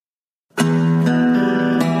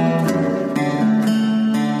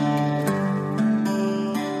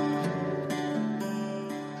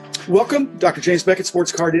Welcome, Dr. James Beckett,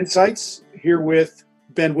 Sports Card Insights, here with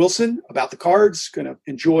Ben Wilson about the cards. Going to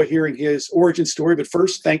enjoy hearing his origin story. But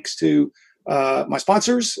first, thanks to my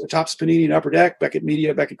sponsors, Topps Panini and Upper Deck, Beckett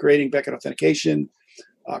Media, Beckett Grading, Beckett Authentication,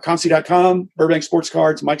 Comcy.com, Burbank Sports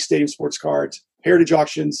Cards, Mike Stadium Sports Cards, Heritage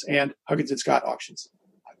Auctions, and Huggins & Scott Auctions.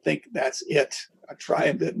 I think that's it. I'm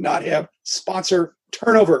trying to not have sponsor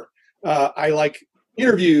turnover. I like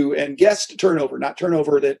interview and guest turnover, not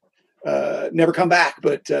turnover that never come back.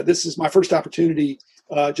 But this is my first opportunity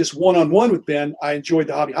just one-on-one with Ben. I enjoyed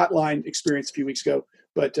the Hobby Hotline experience a few weeks ago.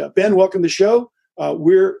 But Ben, welcome to the show.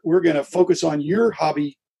 We're going to focus on your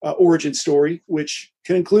hobby origin story, which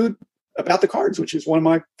can include about the cards, which is one of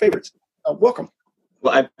my favorites. Welcome.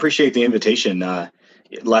 Well, I appreciate the invitation.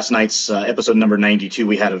 Last night's episode number 92,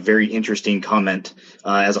 we had a very interesting comment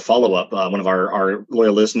as a follow-up. One of our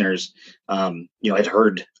loyal listeners, had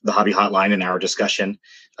heard the Hobby Hotline in our discussion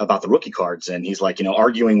about the rookie cards. And he's like,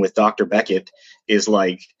 arguing with Dr. Beckett is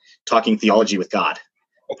like talking theology with God.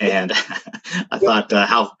 And I thought,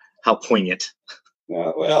 how poignant.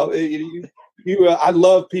 I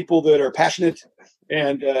love people that are passionate,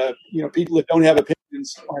 and people that don't have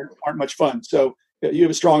opinions aren't much fun. So you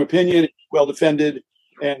have a strong opinion, well defended,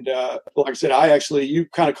 and like I said, you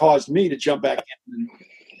kind of caused me to jump back in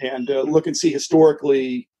and look and see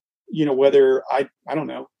historically, whether I don't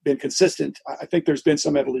know, been consistent. I think there's been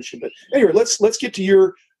some evolution, but anyway, let's get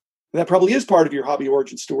to that probably is part of your hobby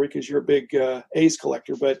origin story because you're a big A's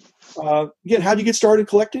collector. But again, how did you get started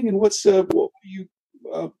collecting, and what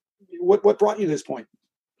brought you to this point?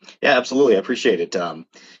 Yeah, absolutely. I appreciate it.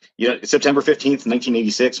 September 15th,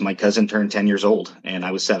 1986, my cousin turned 10 years old, and I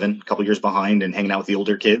was 7, a couple years behind and hanging out with the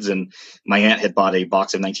older kids. And my aunt had bought a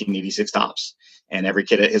box of 1986 Topps, and every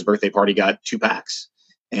kid at his birthday party got 2 packs.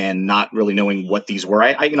 And not really knowing what these were,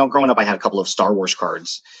 I growing up, I had a couple of Star Wars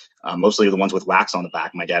cards, mostly the ones with wax on the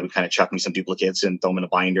back. My dad would kind of chuck me some duplicates and throw them in a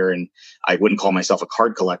binder, and I wouldn't call myself a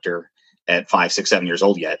card collector at 5, 6, 7 years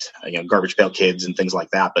old yet. Garbage pail kids and things like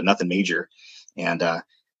that, but nothing major. And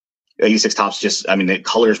 86 Topps the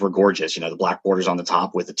colors were gorgeous. The black borders on the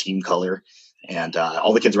top with the team color, and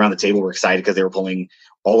all the kids around the table were excited because they were pulling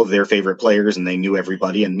all of their favorite players and they knew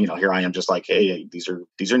everybody. And here I am, just like, hey, these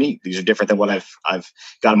are neat. These are different than what I've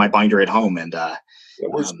got in my binder at home. And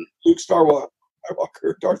where's Luke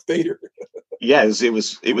Skywalker, Darth Vader? Yeah, it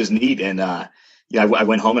was neat. And I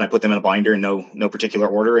went home and I put them in a binder in no particular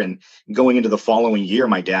order. And going into the following year,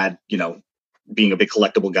 my dad, being a big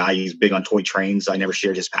collectible guy, he's big on toy trains. I never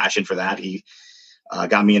shared his passion for that. He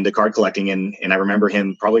got me into card collecting, and I remember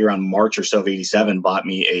him probably around March or so of '87 bought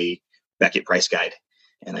me a Beckett price guide,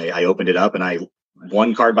 and I opened it up and I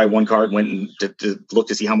one card by one card went and to look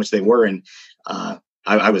to see how much they were, and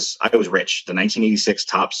I was rich. The 1986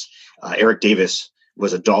 Topps Eric Davis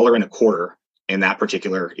was $1.25 in that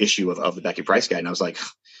particular issue of the Beckett price guide, and I was like,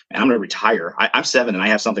 man, I'm going to retire. I'm 7 and I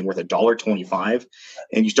have something worth $1.25,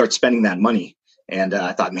 and you start spending that money. And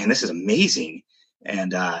I thought, man, this is amazing.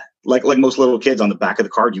 And like most little kids, on the back of the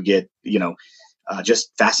card, you get,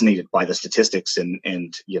 just fascinated by the statistics. And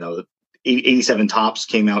 87 Topps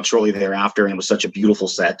came out shortly thereafter, and it was such a beautiful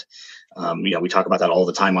set. We talk about that all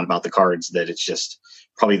the time about the cards, that it's just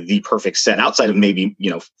probably the perfect set outside of maybe,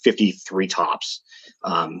 53 Topps.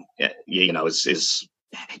 Is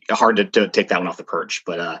hard to take that one off the perch.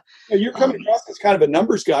 But you're coming across as kind of a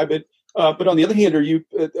numbers guy, but on the other hand, are you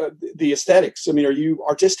the aesthetics? Are you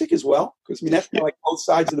artistic as well? Because that's kind of like both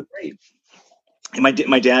sides of the brain.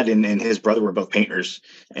 My dad and his brother were both painters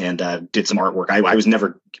and did some artwork. I was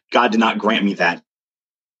never, God did not grant me that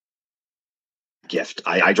gift.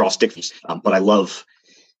 I draw stick figures, but I love,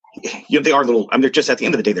 they are little, they're just, at the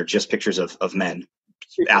end of the day, they're just pictures of men,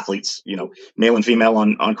 athletes, male and female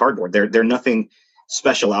on cardboard. They're nothing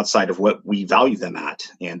special outside of what we value them at.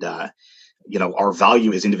 And, our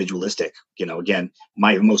value is individualistic. Again,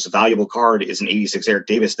 my most valuable card is an 86 Eric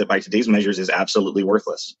Davis that by today's measures is absolutely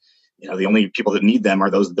worthless. The only people that need them are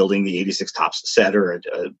those building the 86 Topps set or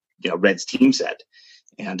Reds team set.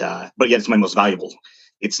 And, but yet it's my most valuable.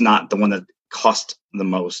 It's not the one that cost the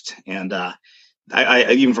most. And,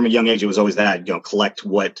 I even from a young age, it was always that, collect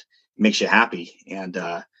what makes you happy. And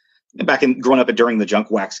back in growing up during the junk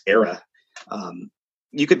wax era,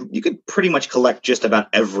 you could pretty much collect just about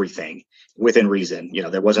everything within reason.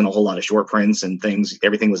 There wasn't a whole lot of short prints and things.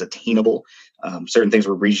 Everything was attainable. Certain things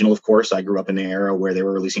were regional, of course. I grew up in an era where they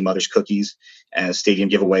were releasing Mother's Cookies as stadium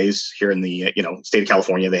giveaways. Here in the state of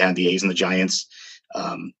California, they had the A's and the Giants.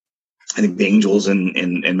 I think the Angels and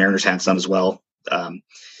Mariners had some as well.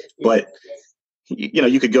 But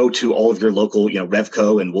you could go to all of your local,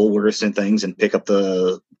 Revco and Woolworths and things and pick up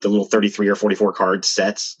the little 33 or 44 card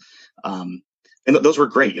sets. And those were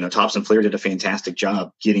great. Topps and Fleer did a fantastic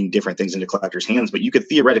job getting different things into collectors' hands, but you could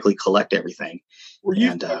theoretically collect everything. Were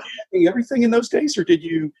you collecting everything in those days, or did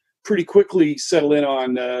you pretty quickly settle in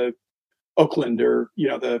on Oakland or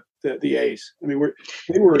the A's? I mean,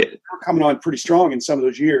 they were coming on pretty strong in some of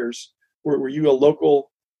those years. Were you a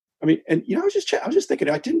local? I mean, and I was just thinking,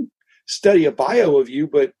 I didn't study a bio of you,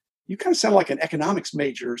 but you kind of sound like an economics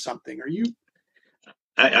major or something. Are you?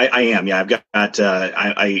 I am. Yeah, I've got.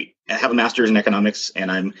 I have a master's in economics,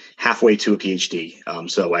 and I'm halfway to a PhD.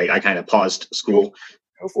 So I kind of paused school.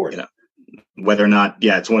 Go for it. Whether or not,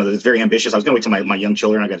 it's one of those very ambitious. I was going to wait till my young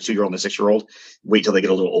children. I got a 2-year-old and a 6-year-old. Wait till they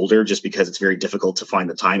get a little older, just because it's very difficult to find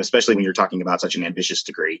the time, especially when you're talking about such an ambitious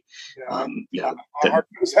degree. My heart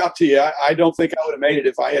goes out to you. I don't think I would have made it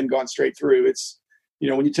if I hadn't gone straight through. It's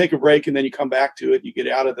when you take a break and then you come back to it, you get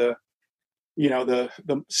out of the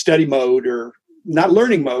the study mode or not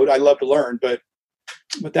learning mode. I love to learn, but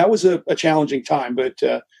that was a challenging time. But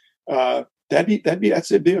that'd be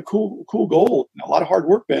a cool goal. A lot of hard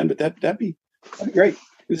work, Ben, but that'd be great.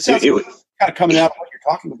 It sounds kind of coming out of what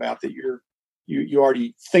you're talking about, that you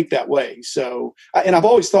already think that way. So, and I've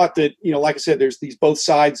always thought that, like I said, there's these both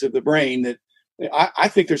sides of the brain, that I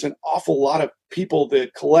think there's an awful lot of people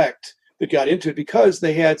that collect that got into it because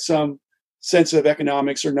they had some sense of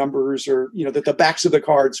economics or numbers, or, that the backs of the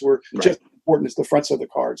cards were just as important as the fronts of the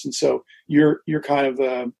cards. And so you're kind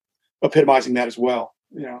of epitomizing that as well.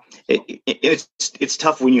 It's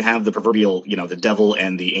tough when you have the proverbial, the devil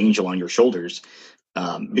and the angel on your shoulders,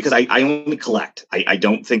 because I only collect. I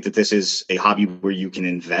don't think that this is a hobby where you can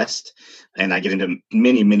invest. And I get into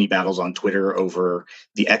many, many battles on Twitter over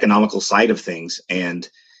the economical side of things. And,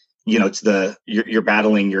 it's you're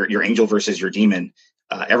battling your angel versus your demon.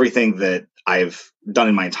 Everything that I've done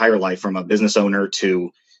in my entire life, from a business owner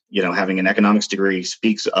to, having an economics degree,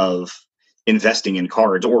 speaks of investing in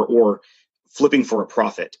cards or flipping for a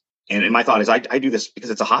profit. And my thought is, I do this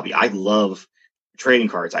because it's a hobby. I love trading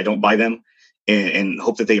cards. I don't buy them and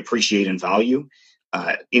hope that they appreciate in value.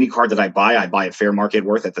 Any card that I buy at fair market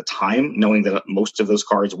worth at the time, knowing that most of those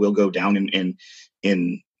cards will go down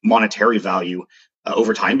in monetary value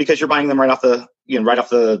over time, because you're buying them right off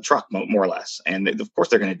the truck, more or less. And of course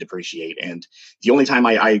they're going to depreciate. And the only time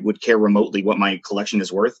I would care remotely what my collection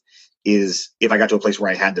is worth is if I got to a place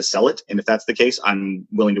where I had to sell it. And if that's the case, I'm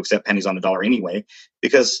willing to accept pennies on the dollar anyway,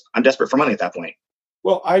 because I'm desperate for money at that point.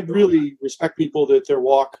 Well, I really respect people that their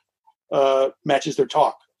walk matches their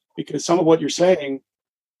talk, because some of what you're saying,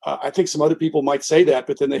 I think some other people might say that,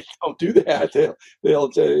 but then they don't do that.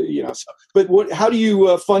 They'll So, but how do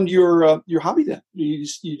you fund your hobby then? You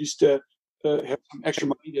just have some extra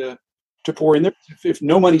money to pour in there. If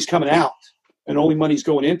no money's coming out and only money's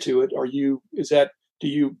going into it, do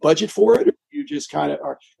you budget for it, or do you just kind of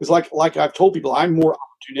are? Because like I've told people, I'm more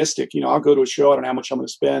opportunistic. I'll go to a show, I don't know how much I'm going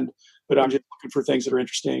to spend, but I'm just looking for things that are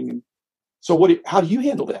interesting. And so how do you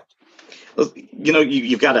handle that? Well,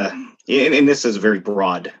 you've got to, and this is a very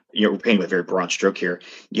broad, we're painting with a very broad stroke here.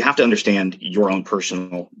 You have to understand your own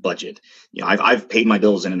personal budget. I've paid my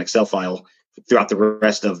bills in an Excel file throughout the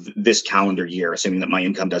rest of this calendar year, assuming that my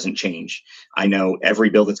income doesn't change. I know every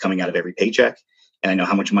bill that's coming out of every paycheck, and I know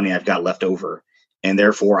how much money I've got left over. And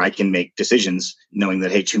therefore I can make decisions knowing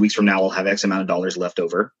that, hey, 2 weeks from now, I'll have X amount of dollars left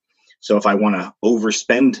over. So if I want to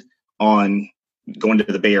overspend on going to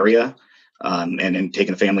the Bay Area, and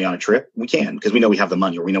taking the family on a trip, we can, because we know we have the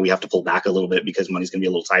money, or we know we have to pull back a little bit because money's going to be a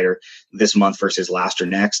little tighter this month versus last or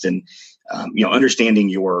next. And, understanding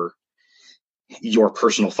your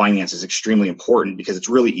personal finance is extremely important, because it's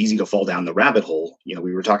really easy to fall down the rabbit hole.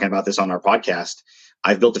 We were talking about this on our podcast.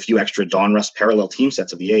 I've built a few extra Donruss parallel team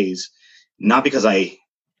sets of the A's, not because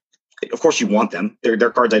of course you want them. They're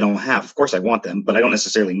cards I don't have. Of course I want them, but I don't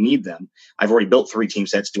necessarily need them. I've already built 3 team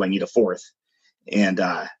sets. Do I need a 4th? And,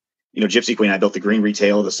 Gypsy Queen, I built the green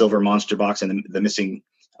retail, the silver monster box, and the missing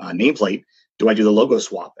nameplate. Do I do the logo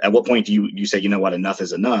swap? At what point do you say, enough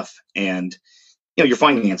is enough? And, your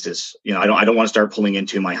finances, I don't want to start pulling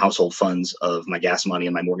into my household funds of my gas money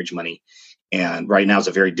and my mortgage money. And right now is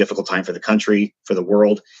a very difficult time for the country, for the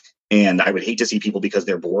world. And I would hate to see people, because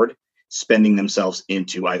they're bored, spending themselves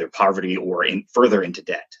into either poverty or further into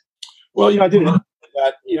debt. Well, I did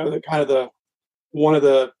that, one of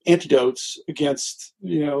the antidotes against,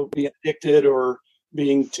 being addicted or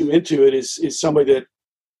being too into it is somebody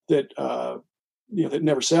that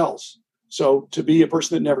never sells. So to be a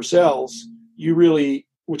person that never sells, you really,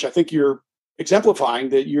 which I think you're exemplifying,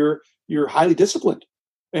 that you're highly disciplined.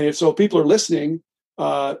 And if people are listening,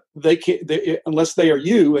 unless they are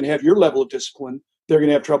you and have your level of discipline, they're going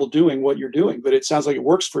to have trouble doing what you're doing. But it sounds like it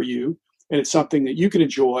works for you, and it's something that you can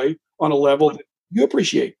enjoy on a level that you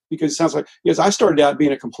appreciate, because it sounds like, because I started out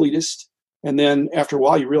being a completist, and then after a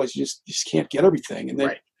while you realize you just can't get everything, and then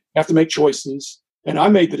you have to make choices. And I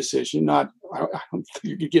made the decision, I don't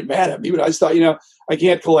think you get mad at me, but I just thought, I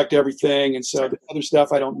can't collect everything. And so the other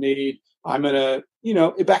stuff I don't need, I'm going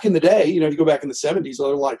to, back in the day, if you go back in the 70s, there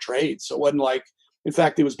were a lot of trades. So it wasn't like, in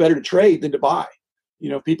fact, it was better to trade than to buy.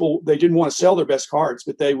 People, they didn't want to sell their best cards,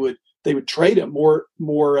 but they would trade them more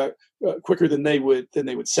quicker than they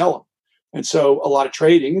would sell them. And so a lot of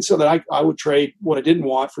trading. And so that I would trade what I didn't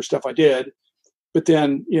want for stuff I did. But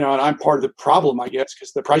then, and I'm part of the problem, I guess,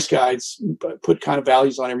 because the price guides put kind of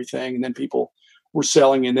values on everything, and then people were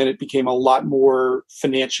selling, and then it became a lot more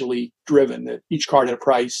financially driven, that each card had a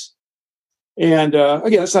price. And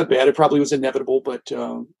again, that's not bad. It probably was inevitable, but,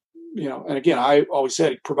 and again, I always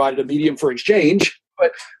said it provided a medium for exchange,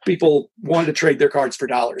 but people wanted to trade their cards for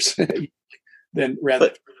dollars than rather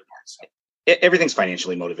than cards. Everything's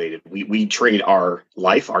financially motivated. We trade our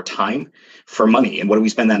life, our time, for money. And what do we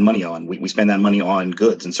spend that money on? We spend that money on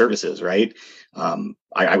goods and services, right?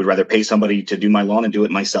 I would rather pay somebody to do my lawn and do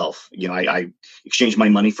it myself. I exchange my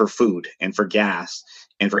money for food and for gas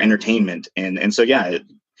and for entertainment. And so,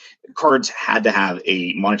 cards had to have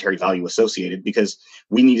a monetary value associated, because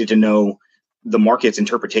we needed to know the market's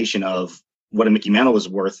interpretation of what a Mickey Mantle was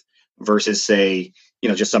worth versus, say,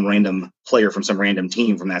 just some random player from some random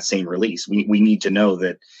team from that same release. We need to know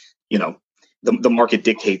that, the market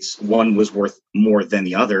dictates one was worth more than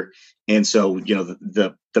the other. And so,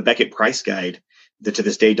 the Beckett price guide that to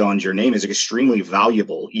this day dons your name is extremely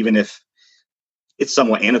valuable, even if it's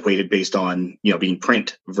somewhat antiquated based on, being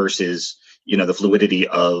print versus, the fluidity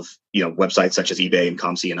of, websites such as eBay and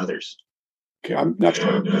ComC and others. Okay. I'm not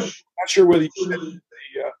sure whether you said the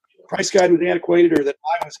price guide was antiquated or that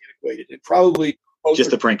I was antiquated. It probably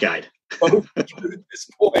just the print guide. At this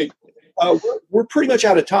point, we're pretty much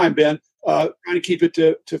out of time, Ben. Trying to keep it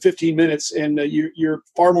to 15 minutes, and you're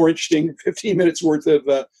far more interesting than 15 minutes worth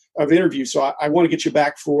of interview. So I want to get you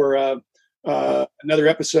back for another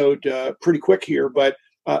episode pretty quick here. But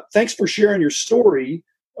thanks for sharing your story.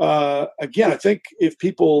 Again, I think if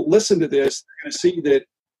people listen to this, they're going to see that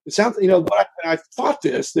it sounds. I thought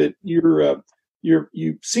that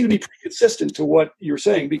you seem to be pretty consistent to what you're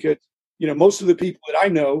saying, because most of the people that I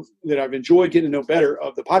know that I've enjoyed getting to know better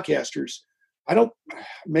of the podcasters,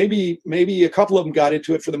 maybe a couple of them got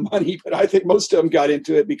into it for the money, but I think most of them got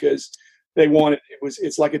into it because they wanted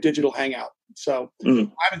it's like a digital hangout. So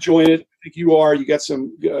I'm enjoying it. I think you are. You got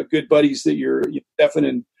some good buddies that you're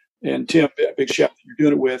Stefan and Tim, Big Chef, that you're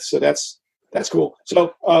doing it with. So that's cool.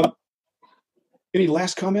 So any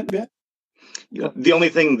last comment, Ben? The only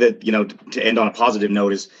thing that, to end on a positive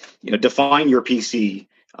note is, define your PC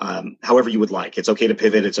however you would like. It's okay to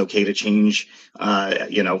pivot. It's okay to change.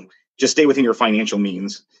 Just stay within your financial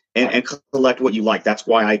means and collect what you like. That's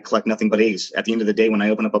why I collect nothing but A's. At the end of the day, when I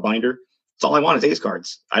open up a binder, it's all I want is A's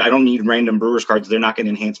cards. I don't need random Brewers cards. They're not going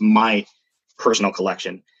to enhance my personal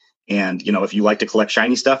collection. And, if you like to collect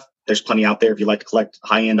shiny stuff, there's plenty out there. If you like to collect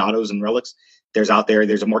high-end autos and relics, there's out there.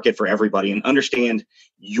 There's a market for everybody. And understand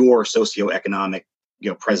your socioeconomic,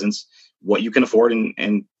 presence, what you can afford,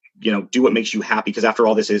 and do what makes you happy. Because after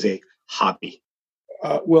all, this is a hobby.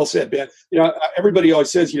 Well said, Ben. Everybody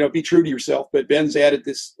always says, be true to yourself, but Ben's added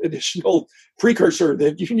this additional precursor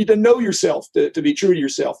that you need to know yourself to be true to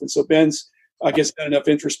yourself. And so Ben's, I guess, done enough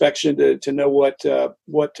introspection to know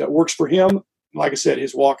what works for him. Like I said,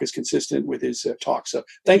 his walk is consistent with his talk. So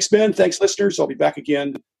thanks, Ben. Thanks, listeners. I'll be back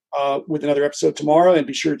again with another episode tomorrow, and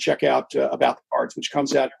be sure to check out About the Cards, which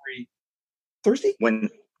comes out every Thursday?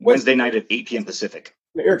 Wednesday night at 8 p.m. Pacific.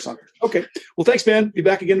 Eric's on there. Okay. Well, thanks, Ben. Be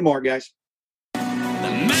back again tomorrow, guys.